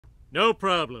No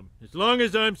problem, as long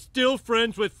as I'm still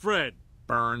friends with Fred.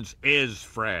 Burns is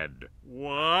Fred.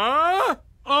 What?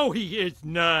 Oh, he is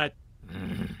not.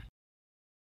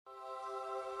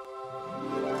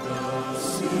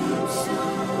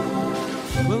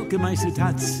 Welcome,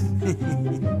 Isotots.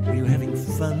 Are you having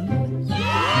fun?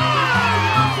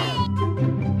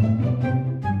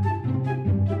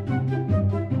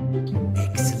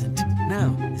 Excellent.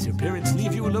 Now, as your parents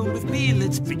leave you alone with me,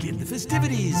 let's begin the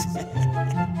festivities.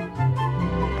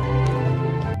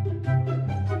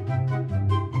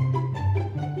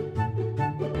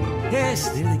 Yes,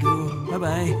 there they go.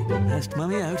 Bye-bye. Asked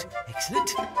Mommy out.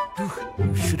 Excellent. Oh,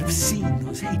 you should have seen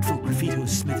those hateful graffitos,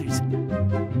 Smithers. And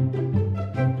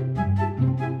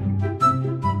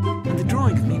the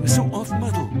drawing of me was so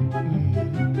off-model.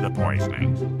 The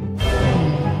poisonings.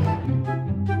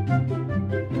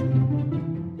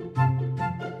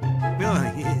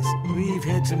 Oh, yes. We've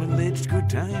had some alleged good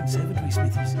times, haven't we,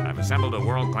 Smithers? I've assembled a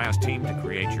world-class team to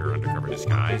create your undercover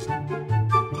disguise.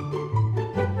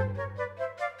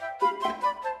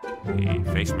 A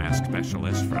face mask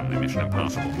specialist from the Mission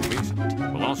Impossible movies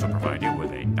will also provide you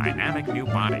with a dynamic new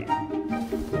body.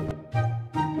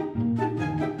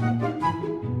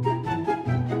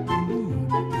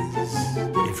 Is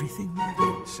everything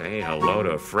there? Say hello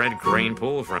to Fred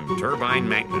Cranepool from Turbine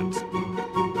Maintenance.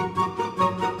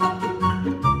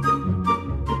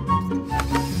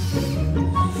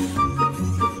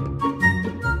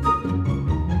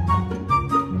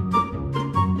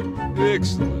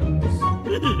 Excellent.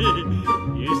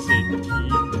 You said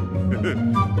teeth.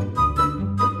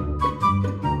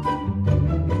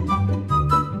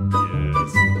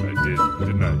 Yes, I did,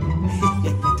 didn't I?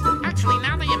 Actually,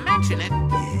 now that you mention it,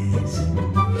 Yes.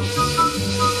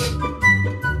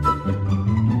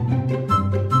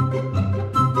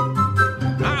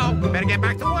 uh-oh, better get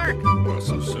back to work. Well,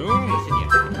 so soon?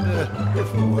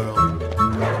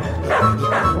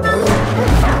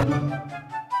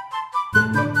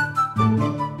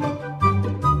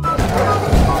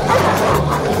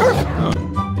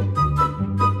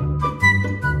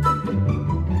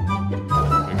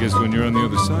 I guess when you're on the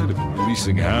other side of it,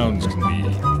 releasing hounds can be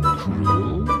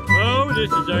cruel. Oh,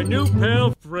 this is our new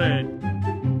pal, Fred.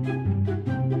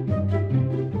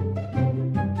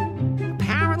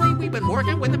 Apparently, we've been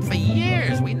working with him for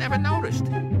years. We never noticed.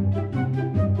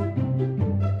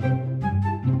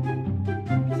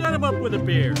 Set him up with a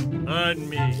beer. On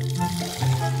me.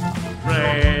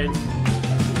 Fred.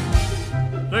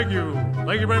 Thank you.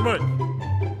 Thank you very much.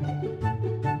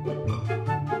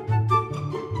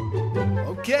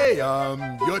 Okay,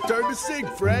 your turn to sing,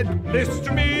 Fred. Listen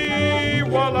to me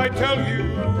while I tell you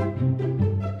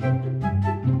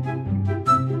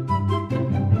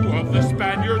of the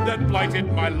Spaniard that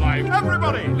blighted my life.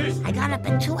 Everybody, listen. I got up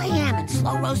at 2 a.m. and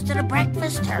slow roasted a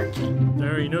breakfast turkey.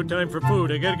 Sorry, no time for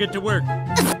food. I gotta get to work.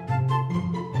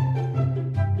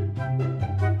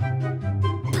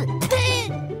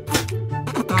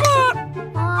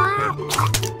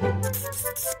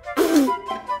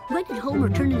 When did Homer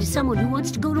turn into someone who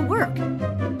wants to go to work?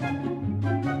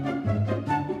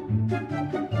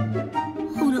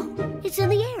 Oh no, it's in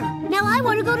the air. Now I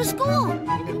want to go to school.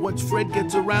 And once Fred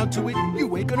gets around to it,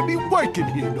 you ain't gonna be working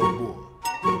here no more.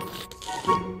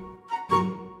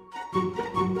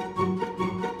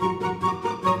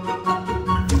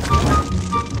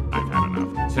 I've had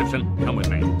enough. Simpson, come with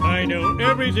me. I know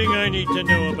everything I need to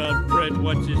know about Fred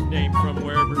What's-His-Name from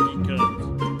wherever he comes.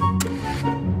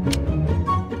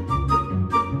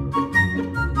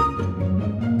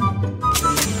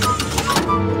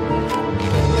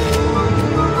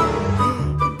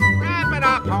 Wrap it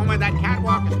up, Homer. That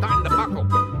catwalk is starting to buckle.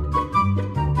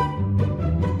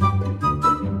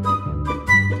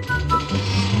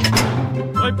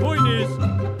 My point is,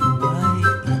 Why,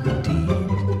 indeed.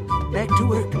 Back to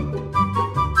work.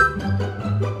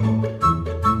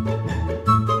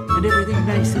 And everything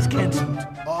nice is cancelled.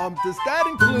 Does that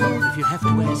include... If you have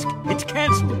to ask, it's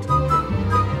cancelled.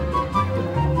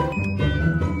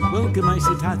 Welcome,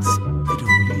 Isotots, but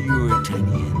only your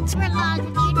tiny hands. We're laws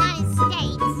of the United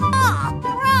States. Oh,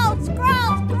 gross,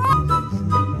 gross,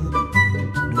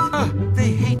 gross.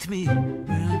 They hate me.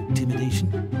 Well,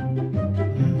 intimidation.